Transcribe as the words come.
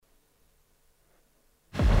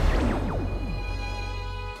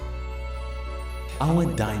Our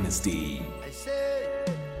Dynasty.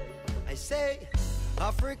 I say,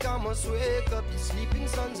 Africa must wake up, the sleeping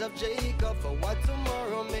sons of Jacob, for what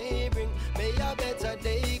tomorrow may bring. May a better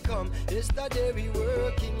day come. Yesterday we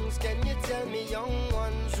were kings. Can you tell me, young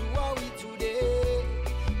ones, who are we today?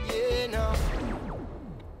 Yeah, now.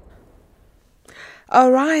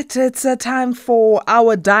 All right, it's time for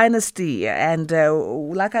Our Dynasty. And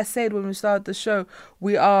like I said when we started the show,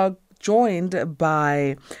 we are joined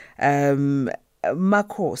by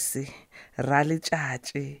Makhosi,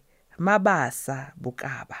 Raletjatji Mabasa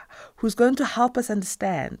Bokaba, who's going to help us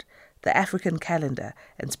understand the African calendar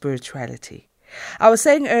and spirituality. I was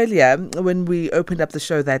saying earlier when we opened up the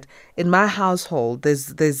show that in my household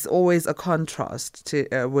there's always a contrast to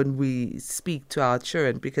when we speak to our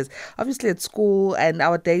children, because obviously at school and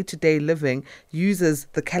our day-to-day living uses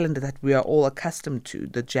the calendar that we are all accustomed to,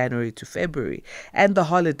 the January to February, and the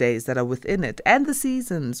holidays that are within it and the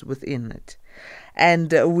seasons within it.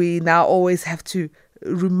 And we now always have to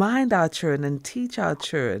remind our children and teach our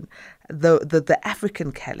children the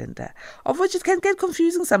African calendar, of which it can get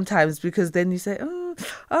confusing sometimes, because then you say, oh,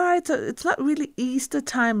 all right, so it's not really Easter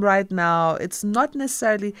time right now. It's not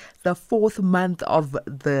necessarily the fourth month of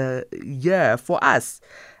the year for us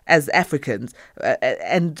as Africans.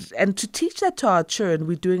 And to teach that to our children,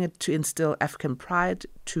 we're doing it to instill African pride,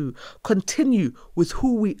 to continue with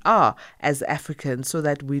who we are as Africans, so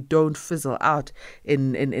that we don't fizzle out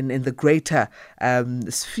in the greater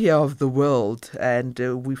sphere of the world, and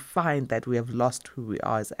we find that we have lost who we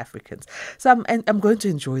are as Africans. So I'm going to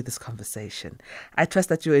enjoy this conversation. I trust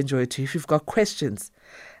that you'll enjoy it too. If you've got questions,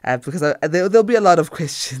 because there'll be a lot of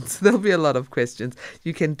questions. There'll be a lot of questions.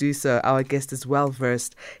 You can do so. Our guest is well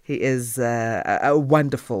versed. He is a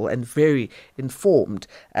wonderful and very informed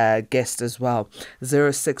guest as well.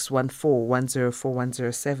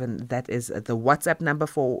 0614104107. That is the WhatsApp number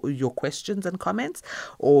for your questions and comments.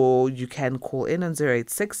 Or you can call in on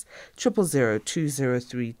 086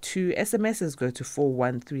 0002032. SMSs go to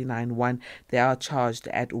 41391. They are charged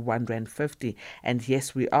at R1.50. And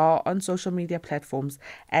yes, we are on social media platforms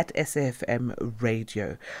at SAFM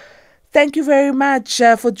Radio. Thank you very much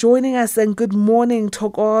for joining us, and good morning,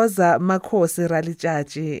 Thokoza Makhosi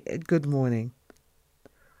Raletjatji. Good morning.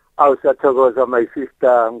 Thokoza, my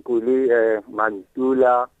sister Nkuli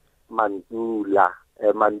Mantuli Mantula.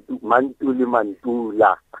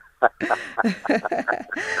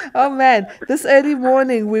 Oh man, this early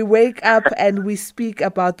morning we wake up and we speak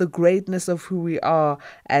about the greatness of who we are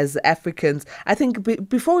as Africans. I think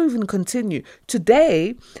before we even continue,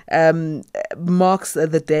 today marks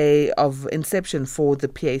the day of inception for the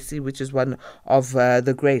PAC, which is one of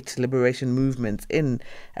the great liberation movements in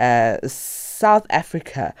South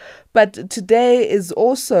Africa. But today is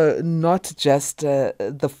also not just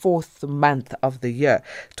the fourth month of the year.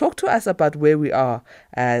 Talk to us about where we are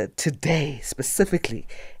today, specifically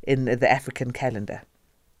in the African calendar.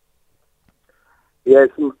 Yes,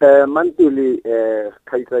 Mantuli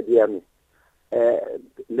Kaisadiami.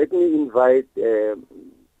 Let me invite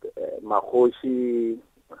Makhosi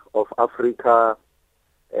of Africa,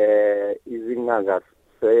 Izingangas,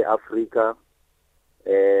 say Africa,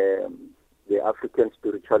 the African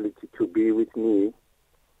spirituality, to be with me.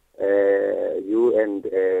 You and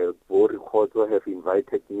Bori Khozo have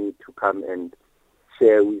invited me to come and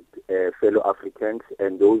share with fellow Africans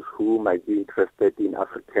and those who might be interested in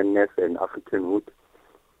Africanness and Africanhood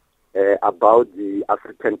about the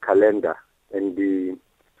African calendar and in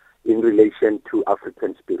relation to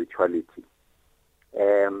African spirituality.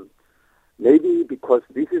 Maybe because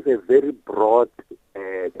this is a very broad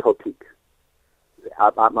topic,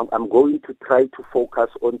 I'm going to try to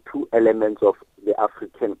focus on two elements of the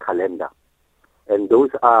African calendar. And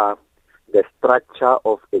those are the structure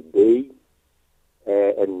of a day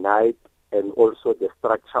and night, and also the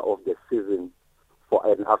structure of the season for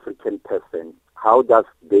an African person. How does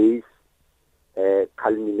days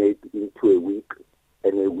culminate into a week,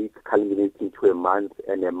 and a week culminate into a month,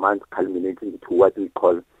 and a month culminate into what we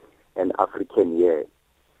call an African year?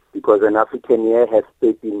 Because an African year has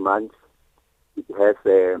 13 months. It has,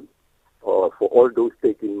 for all those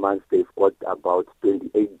 13 months, they've got about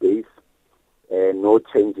 28 days. No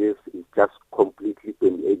changes. It's just completely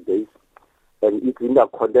 28 days. And it's in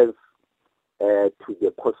accordance to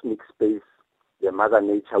the cosmic space, the Mother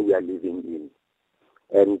Nature we are living in.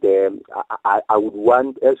 And I would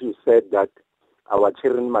want, as you said, that our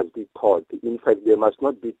children must be taught. In fact, they must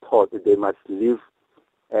not be taught. They must live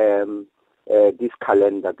this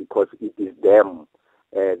calendar, because it is them.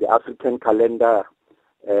 The African calendar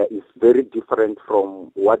is very different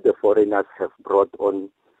from what the foreigners have brought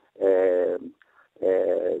on the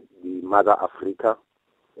Mother Africa.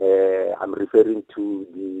 I'm referring to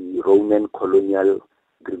the Roman colonial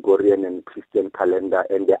Gregorian and Christian calendar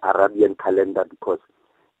and the Arabian calendar because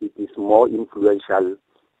it is more influential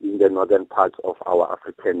in the northern parts of our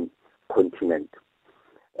African continent.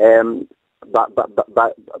 But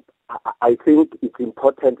I think it's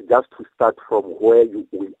important just to start from where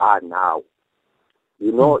we are now.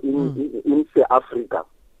 You know, in South Africa,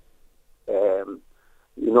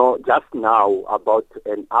 you know, just now, about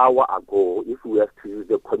an hour ago, if we have to use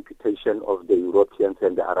the computation of the Europeans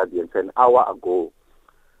and the Arabians, an hour ago,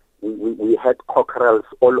 we had cockerels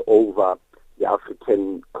all over the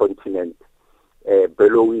African continent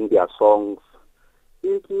bellowing their songs.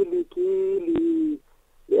 Ikili, kili.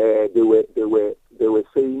 They were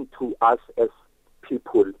saying to us as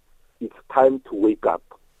people, it's time to wake up.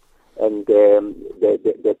 And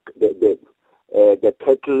the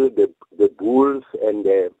cattle, the bulls, and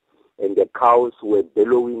the cows were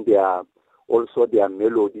bellowing their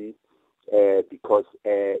melody because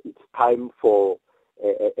it's time for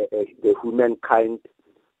the humankind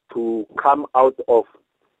to come out of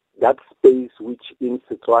that space which in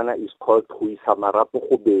Setswana is called Huisamarapo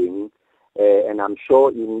Khobeng, and I'm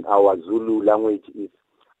sure in our Zulu language is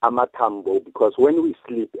Amatambo, because when we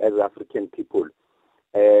sleep as African people,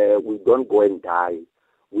 we don't go and die.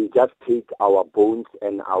 We just take our bones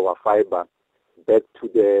and our fiber back to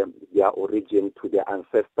their origin, to their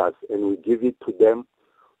ancestors, and we give it to them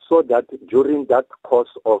so that during that course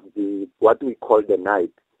of what we call the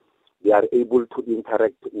night, they are able to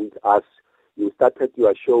interact with us. You started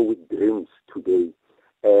your show with dreams today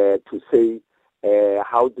to say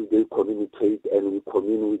how do they communicate, and we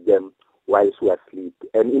commune with them whilst we are asleep.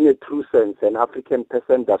 And in a true sense, an African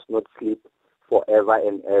person does not sleep forever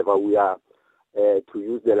and ever. We are, to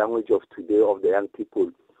use the language of today of the young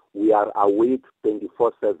people, we are awake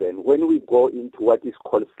 24/7. When we go into what is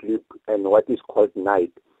called sleep and what is called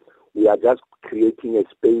night, we are just creating a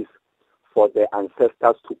space for the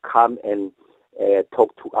ancestors to come and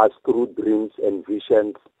talk to us through dreams and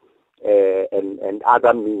visions and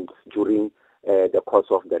other means during the course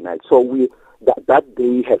of the night. So that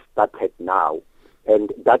day has started now,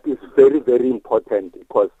 and that is very, very important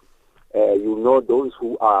because you know those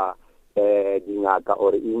who are Dingaga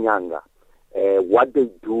or Inyanga, what they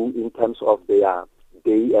do in terms of their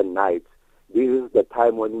day and night. This is the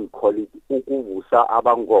time when we call it Ukuvusa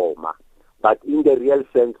Abangoma. But in the real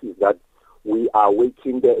sense is that we are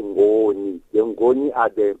waking the Ngoni. The Ngoni are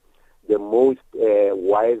the most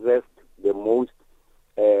wisest, the most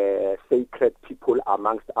sacred people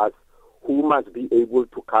amongst us who must be able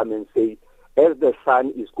to come and say, as the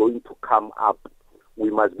sun is going to come up, we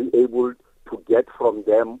must be able to get from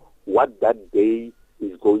them what that day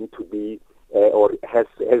is going to be or has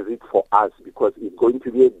it for us, because it's going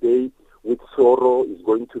to be a day with sorrow, it's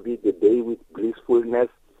going to be the day with blissfulness,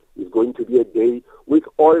 it's going to be a day with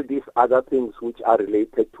all these other things which are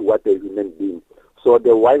related to what a human being. So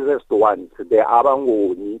the wisest ones, the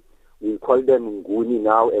Abangoni, we call them Nguni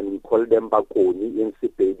now, and we call them Bakoni in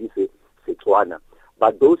Sepedi, Setswana.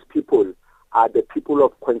 But those people are the people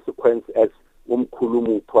of consequence, as Umkhulu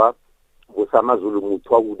Mutwa, Osama Zulu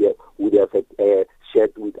Mutwa would have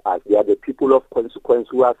shared with us. They are the people of consequence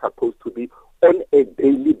who are supposed to be on a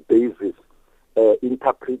daily basis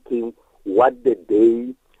interpreting what the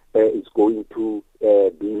day is going to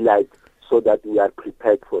be like, so that we are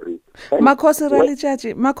prepared for it. Makhosi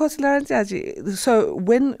Raletjatji, so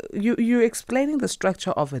when you're explaining the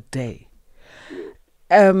structure of a day,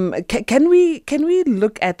 can we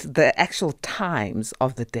look at the actual times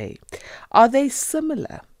of the day? Are they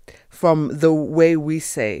similar from the way we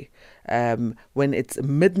say when it's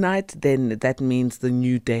midnight, then that means the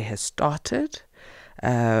new day has started?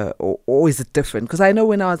 Or is it different? Because I know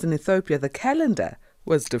when I was in Ethiopia, the calendar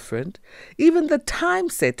was different. Even the time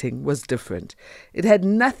setting was different. It had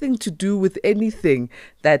nothing to do with anything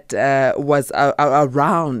that was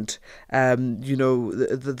around,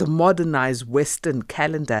 the modernized Western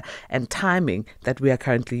calendar and timing that we are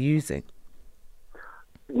currently using.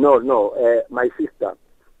 No, my sister.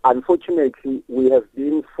 Unfortunately, we have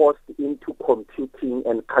been forced into computing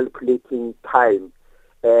and calculating time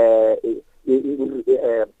by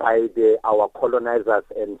our colonizers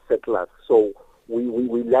and settlers. So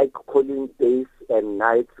we like calling days and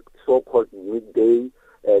nights so-called midday.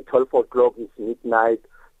 12 o'clock is midnight,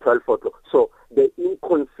 12 o'clock. So the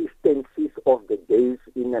inconsistencies of the days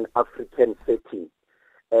in an African setting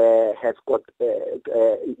has got,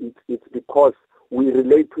 it's because we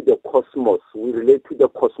relate to the cosmos, we relate to the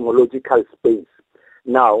cosmological space.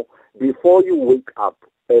 Now, before you wake up,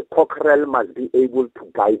 a cockerel must be able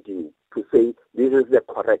to guide you to say this is the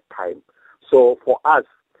correct time. So for us,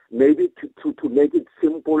 maybe to make it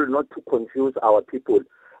simple, not to confuse our people,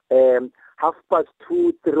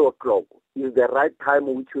 2:30, 3 o'clock is the right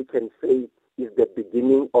time which we can say is the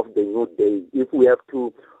beginning of the new day. If we have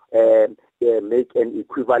to make an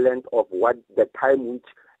equivalent of what the time which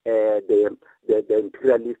the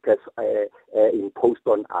imperialist has imposed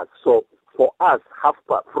on us. So for us,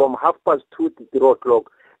 from 2:30 to 3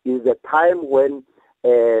 o'clock is the time when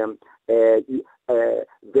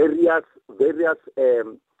various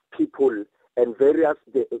people and various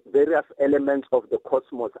elements of the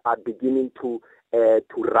cosmos are beginning to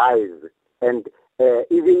rise, and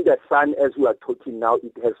even the sun, as we are talking now,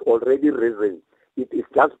 it has already risen. It is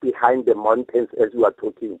just behind the mountains as we are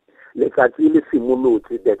talking. That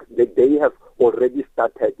the day has already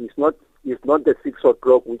started. It's not the 6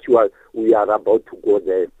 o'clock which we are about to go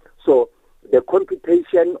there. So the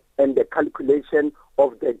computation and the calculation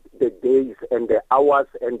of the days and the hours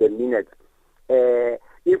and the minutes,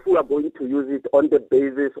 if we are going to use it on the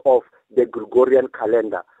basis of the Gregorian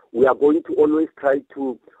calendar, we are going to always try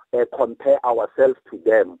to compare ourselves to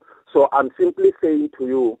them. So I'm simply saying to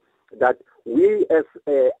you that we as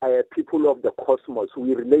people of the cosmos,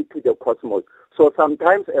 we relate to the cosmos. So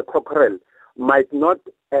sometimes a cockerel might not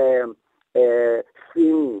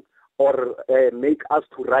sing or make us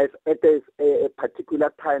to rise at a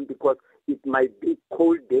particular time, because it might be a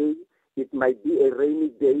cold day, it might be a rainy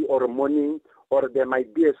day or a morning, or there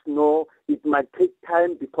might be a snow. It might take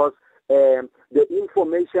time because the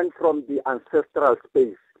information from the ancestral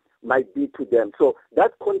space might be to them. So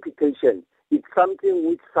that computation, it's something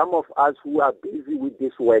which some of us who are busy with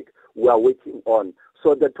this work, we are working on.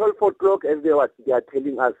 So the 12 o'clock, as they are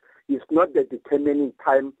telling us, is not the determining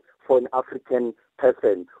time for an African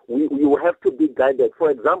person. You have to be guided. For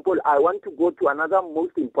example, I want to go to another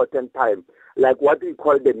most important time, like what we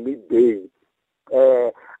call the midday.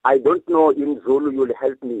 I don't know, in Zulu, you'll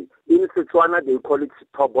help me. In Setswana, they call it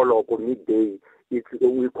Toboloko, midday. We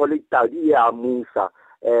call it Tadia Musa,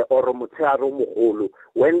 or Mutero Moholo,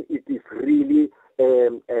 when it is really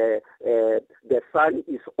the sun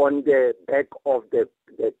is on the back of the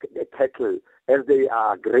cattle as they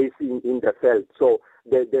are grazing in the field. So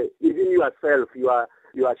even yourself,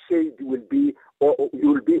 your shade will be, or you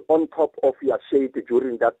will be on top of your shade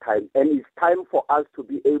during that time. And it's time for us to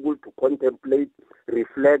be able to contemplate,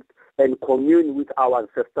 reflect, and commune with our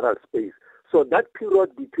ancestral space. So that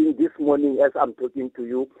period between this morning, as I'm talking to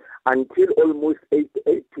you, until almost 8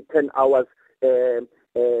 to 10 hours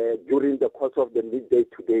during the course of the midday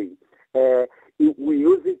today, we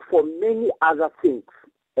use it for many other things.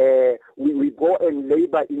 We go and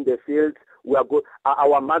labor in the fields.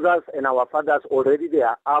 Our mothers and our fathers already, they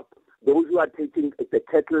are up. Those who are taking the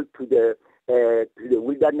cattle to the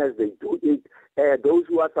wilderness, they do it. Those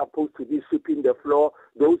who are supposed to be sweeping the floor,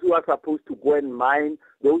 those who are supposed to go and mine,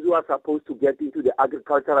 those who are supposed to get into the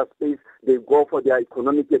agricultural space, they go for their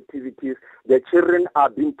economic activities. The children are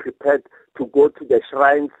being prepared to go to the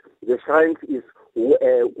shrines. The shrines is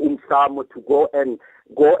Umsamo, to go and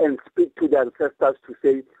speak to the ancestors to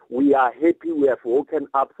say, we are happy, we have woken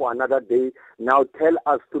up for another day. Now tell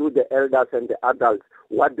us through the elders and the adults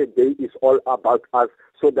what the day is all about us,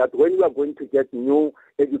 so that when we are going to get new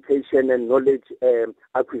education and knowledge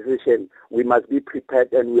acquisition, we must be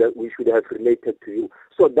prepared, and we should have related to you.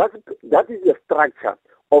 So that is the structure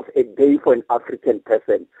of a day for an African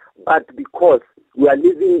person. But because we are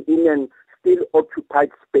living in an still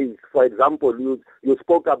occupied space, for example, you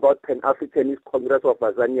spoke about Pan-Africanist Congress of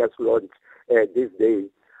Tanzania's launch this day.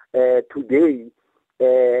 Today,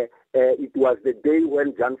 it was the day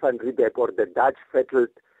when Jan van Riebeeck, or the Dutch,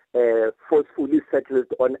 forcefully settled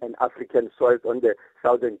on an African soil on the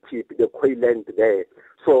southern tip, the Khoi land there.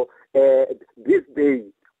 So this day,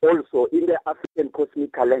 also in the African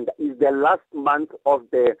cosmic calendar, is the last month of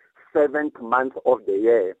the 7th month of the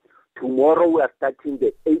year. Tomorrow we are starting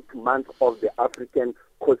the 8th month of the African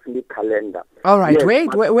cosmic calendar. All right, yes,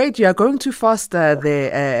 wait, you are going too fast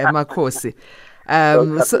there, Makhosi.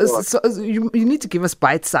 So you need to give us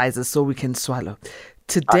bite sizes so we can swallow.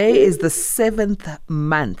 Today is the 7th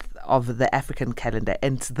month of the African calendar,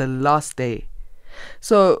 and it's the last day.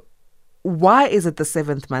 So why is it the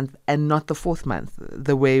 7th month and not the 4th month,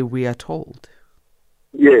 the way we are told?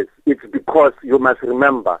 Yes, it's because you must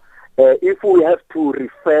remember, if we have to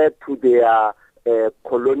refer to their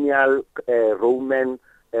colonial Roman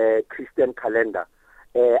Christian calendar,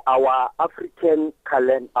 our African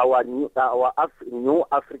calendar, our new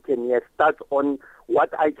African year starts on what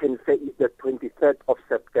I can say is the 23rd of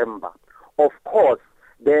September. Of course,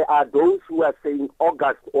 There are those who are saying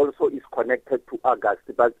August also is connected to August,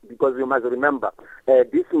 but because you must remember,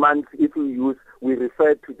 this month, if we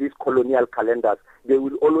refer to these colonial calendars, they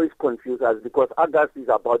will always confuse us because August is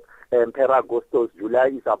about Emperor Augustus, July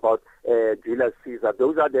is about Julius Caesar.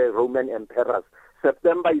 Those are the Roman emperors.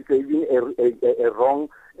 September is even a wrong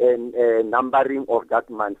numbering of that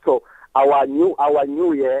month. So our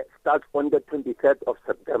new year starts on the 23rd of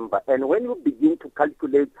September, and when you begin to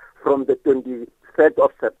calculate from the 23rd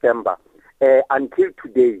of September until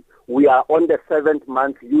today, we are on the 7th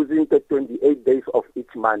month using the 28 days of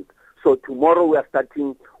each month. So tomorrow we are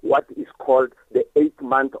starting what is called the 8th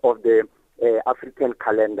month of the African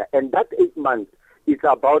calendar, and that 8th month is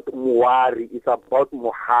about Muari, it's about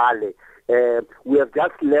Mohale. We have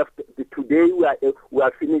just left. Today we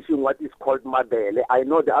are finishing what is called Mabele. I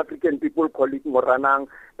know the African people call it Moranang,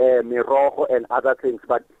 Miroho, and other things,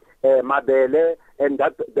 but Mabele, and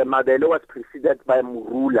that the Mabele was preceded by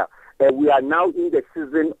Murula. We are now in the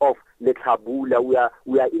season of Letlhabula.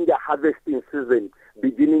 We are in the harvesting season,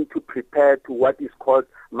 beginning to prepare to what is called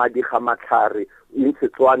Madikhamakari in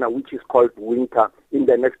Setswana, which is called winter, in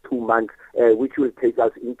the next 2 months, which will take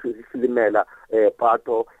us into Silimela,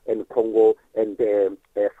 Pato, and Congo, and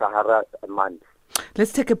Sahara months.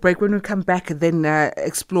 Let's take a break. When we come back, then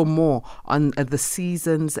explore more on the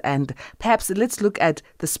seasons, and perhaps let's look at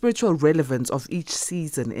the spiritual relevance of each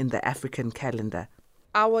season in the African calendar.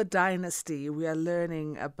 Our dynasty, we are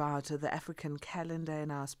learning about the African calendar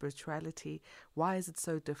and our spirituality. Why is it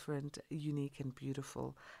so different, unique and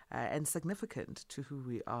beautiful, and significant to who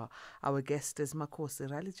we are? Our guest is Makhosi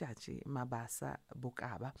Raletjatji Mabasa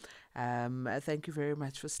Bokaba. Thank you very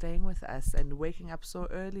much for staying with us and waking up so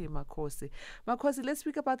early, Makhosi. Makhosi, let's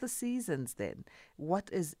speak about the seasons then. What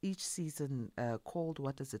is each season called?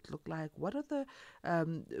 What does it look like? What are the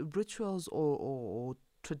rituals or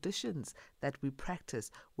traditions that we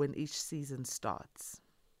practice when each season starts?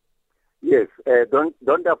 Yes,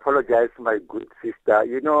 don't apologize, my good sister.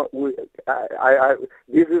 You know,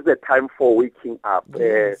 this is the time for waking up.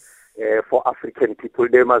 Yes. For African people,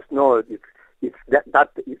 they must know it's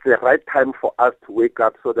the right time for us to wake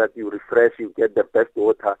up so that you refresh, you get the best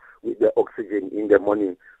water with the oxygen in the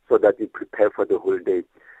morning, so that you prepare for the whole day.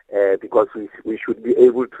 Because we should be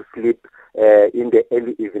able to sleep in the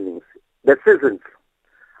early evenings. The seasons.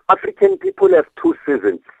 African people have 2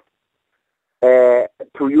 seasons.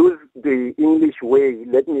 To use the English way,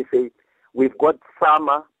 let me say, we've got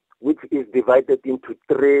summer, which is divided into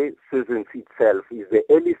 3 seasons itself. It's the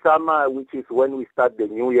early summer, which is when we start the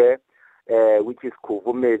new year, which is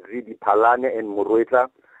Kuvumedzi, Dipalane, and Murweta.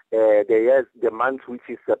 There's the months which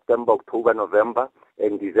is September, October, November,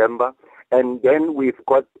 and December. And then we've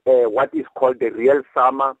got what is called the real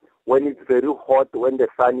summer, when it's very hot, when the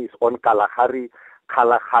sun is on Kalahari's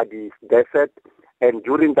desert, and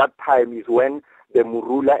during that time is when the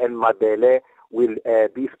Murula and Mabele will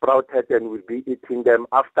be sprouted and will be eating them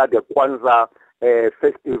after the Kwanzaa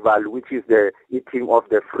festival, which is the eating of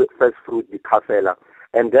the first fruit, the kafela.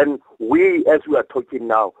 And then we, as we are talking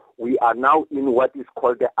now, we are now in what is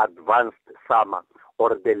called the advanced summer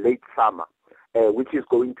or the late summer, which is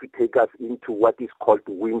going to take us into what is called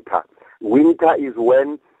winter. Winter is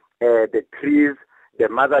when the trees, the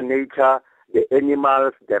Mother Nature, the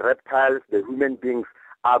animals, the reptiles, the human beings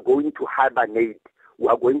are going to hibernate. We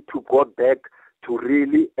are going to go back to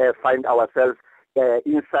really find ourselves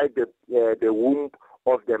inside the womb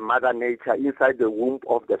of the Mother Nature, inside the womb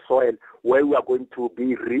of the soil, where we are going to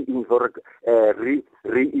be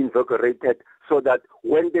reinvigorated, so that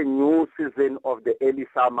when the new season of the early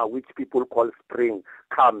summer, which people call spring,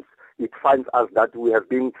 comes, it finds us that we have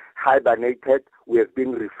been hibernated, we have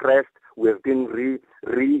been refreshed, we have been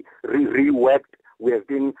reworked, we have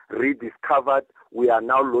been rediscovered. We are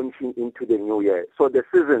now launching into the new year. So the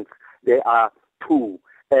seasons, there are 2.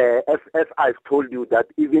 As I've told you that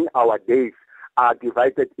even our days are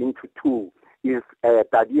divided into 2, is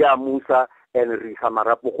Tadia Musa and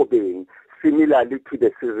Rihamarapokobein, similarly to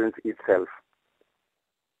the seasons itself.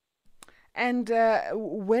 And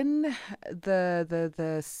when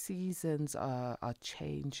the seasons are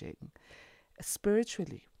changing,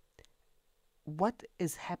 spiritually, what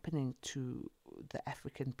is happening to the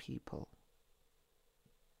African people?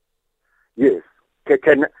 Yes.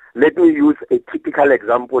 Let me use a typical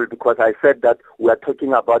example, because I said that we are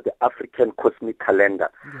talking about the African cosmic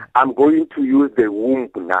calendar. Yeah. I'm going to use the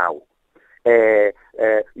womb now,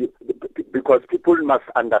 because people must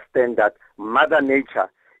understand that Mother Nature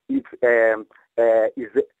is the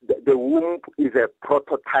womb is a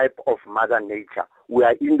prototype of Mother Nature. We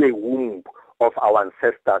are in the womb of our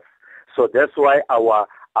ancestors. So that's why our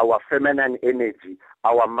our feminine energy,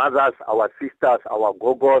 our mothers, our sisters, our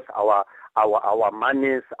gogos, our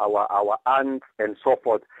manis, our aunts, and so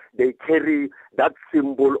forth. They carry that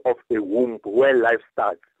symbol of a womb where life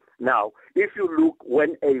starts. Now, if you look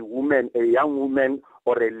when a young woman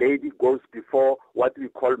or a lady goes before what we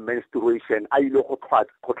call menstruation, the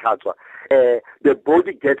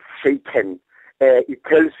body gets shaken. It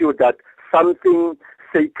tells you that something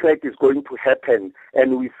sacred is going to happen,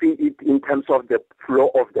 and we see it in terms of the flow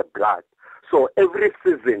of the blood. So every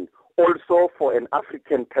season, also for an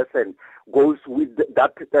African person, goes with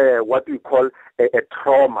that what we call a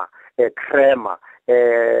trauma, a tremor,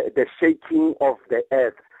 the shaking of the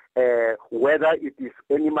earth, whether it is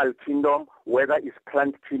animal kingdom, whether it's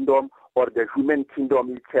plant kingdom, or the human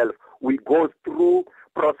kingdom itself. We go through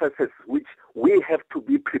processes which we have to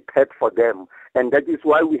be prepared for them, and that is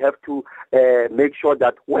why we have to make sure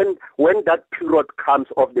that when that period comes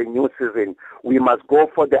of the new season, we must go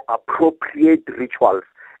for the appropriate rituals,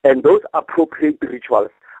 and those appropriate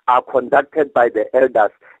rituals are conducted by the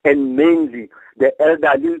elders, and mainly the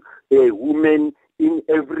elderly women in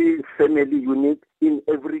every family unit, in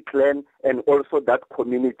every clan, and also that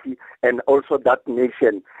community, and also that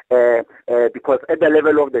nation. Because at the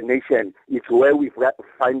level of the nation, it's where we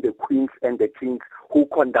find the queens and the kings who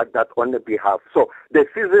conduct that on the behalf. So the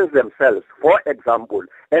seasons themselves, for example,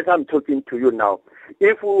 as I'm talking to you now,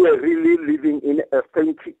 if we were really living in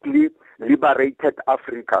authentically liberated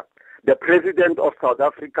Africa, the president of South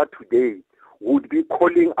Africa today would be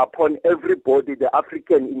calling upon everybody, the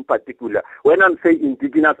African in particular. When I'm saying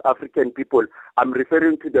indigenous African people, I'm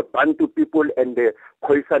referring to the Bantu people and the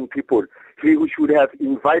Khoisan people. He should have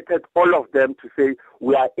invited all of them to say,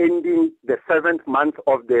 we are ending the 7th month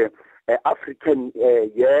of the African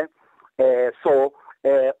year. So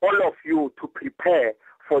all of you to prepare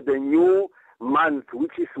for the new month,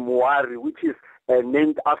 which is Muari, which is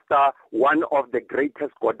named after one of the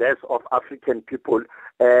greatest goddess of African people,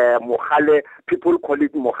 Mohale. People call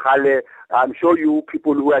it Mohale. I'm sure you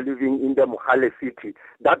people who are living in the Mohale city,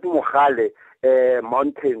 that Mohale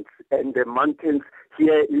mountains, and the mountains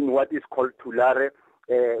here in what is called Tulare,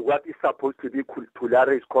 what is supposed to be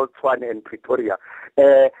Tulare is called Tshwane and Pretoria.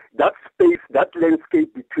 That space, that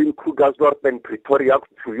landscape between Krugersdorp and Pretoria,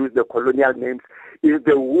 to use the colonial names, is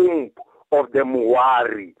the womb of the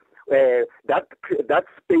Muari. That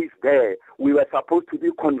space there, we were supposed to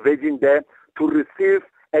be converging there to receive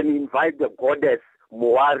and invite the goddess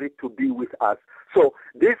Muari to be with us. So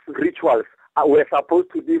these rituals were supposed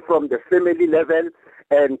to be from the family level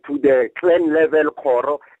and to the clan level,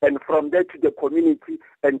 Koro, and from there to the community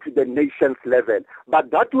and to the nation's level. But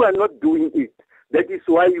that we are not doing it. That is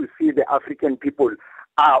why you see the African people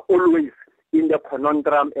are always in the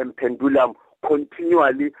conundrum and pendulum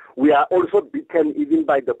continually. We are also beaten even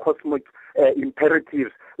by the cosmic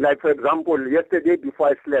imperatives. Like, for example, yesterday before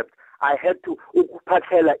I slept, I had to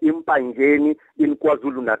ukuphathela impangeni in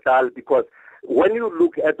KwaZulu-Natal, because when you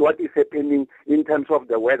look at what is happening in terms of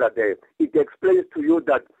the weather there, it explains to you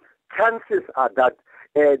that chances are that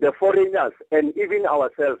the foreigners and even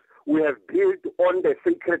ourselves, we have built on the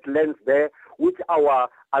sacred lands there, which our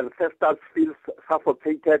ancestors feel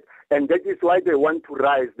suffocated, and that is why they want to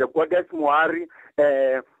rise. The goddess Muari,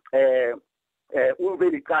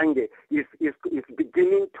 Umvelikange, is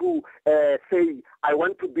beginning to say, I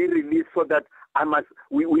want to be released so that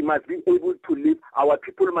we must be able to live, our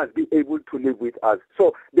people must be able to live with us.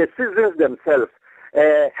 So the seasons themselves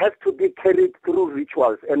have to be carried through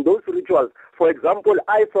rituals, and those rituals, for example,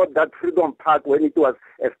 I thought that Freedom Park, when it was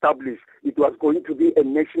established, it was going to be a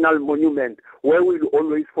national monument where we'll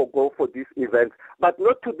always forego for these events, but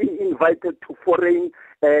not to be invited to foreign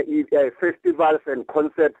festivals and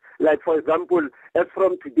concerts. Like, for example, as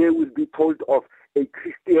from today, we'll be told of a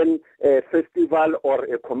Christian festival or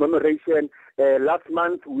a commemoration. Last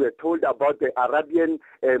month, we were told about the Arabian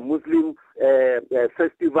Muslim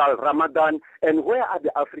festival, Ramadan. And where are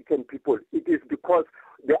the African people? It is because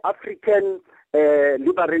the African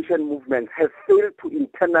liberation movement has failed to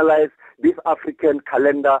internalize this African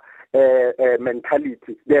calendar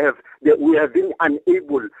mentality. We have been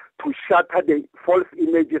unable to shatter the false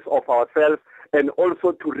images of ourselves, and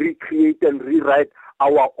also to recreate and rewrite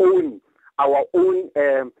our own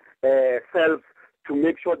selves, to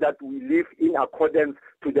make sure that we live in accordance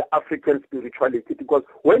to the African spirituality. Because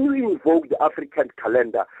when you invoke the African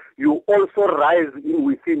calendar, you also rise in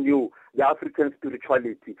within you the African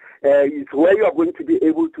spirituality. It's where you are going to be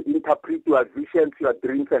able to interpret your visions, your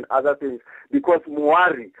dreams, and other things, because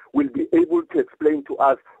Muari will be able to explain to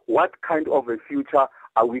us what kind of a future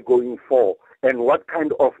are we going for, and what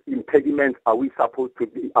kind of impediments are we supposed to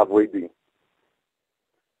be avoiding.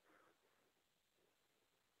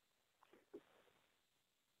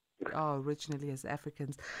 are originally as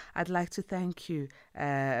Africans. I'd like to thank you,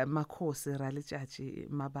 Makhosi Raletjatji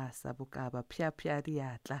Mabasa Bokaba. Pia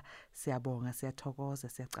diatla, siyabonga, siyathokoza,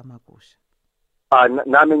 siyacamakusha. I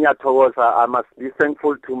must be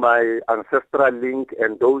thankful to my ancestral link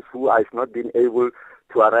and those who I've not been able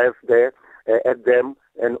to arrive there at them,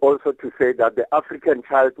 and also to say that the African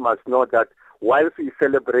child must know that whilst we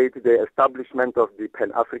celebrate the establishment of the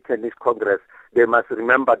Pan-Africanist Congress, they must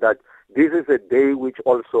remember that this is a day which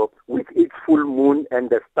also, with its full moon and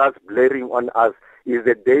the stars blaring on us, is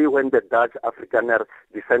the day when the Dutch Afrikaner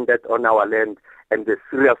descended on our land and the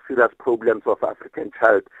serious problems of African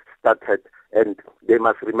child started. And they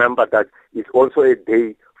must remember that it's also a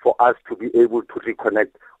day for us to be able to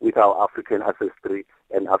reconnect with our African ancestry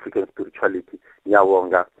and African spirituality.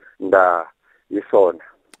 Nyawonga, nda isona.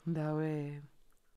 Ndawe.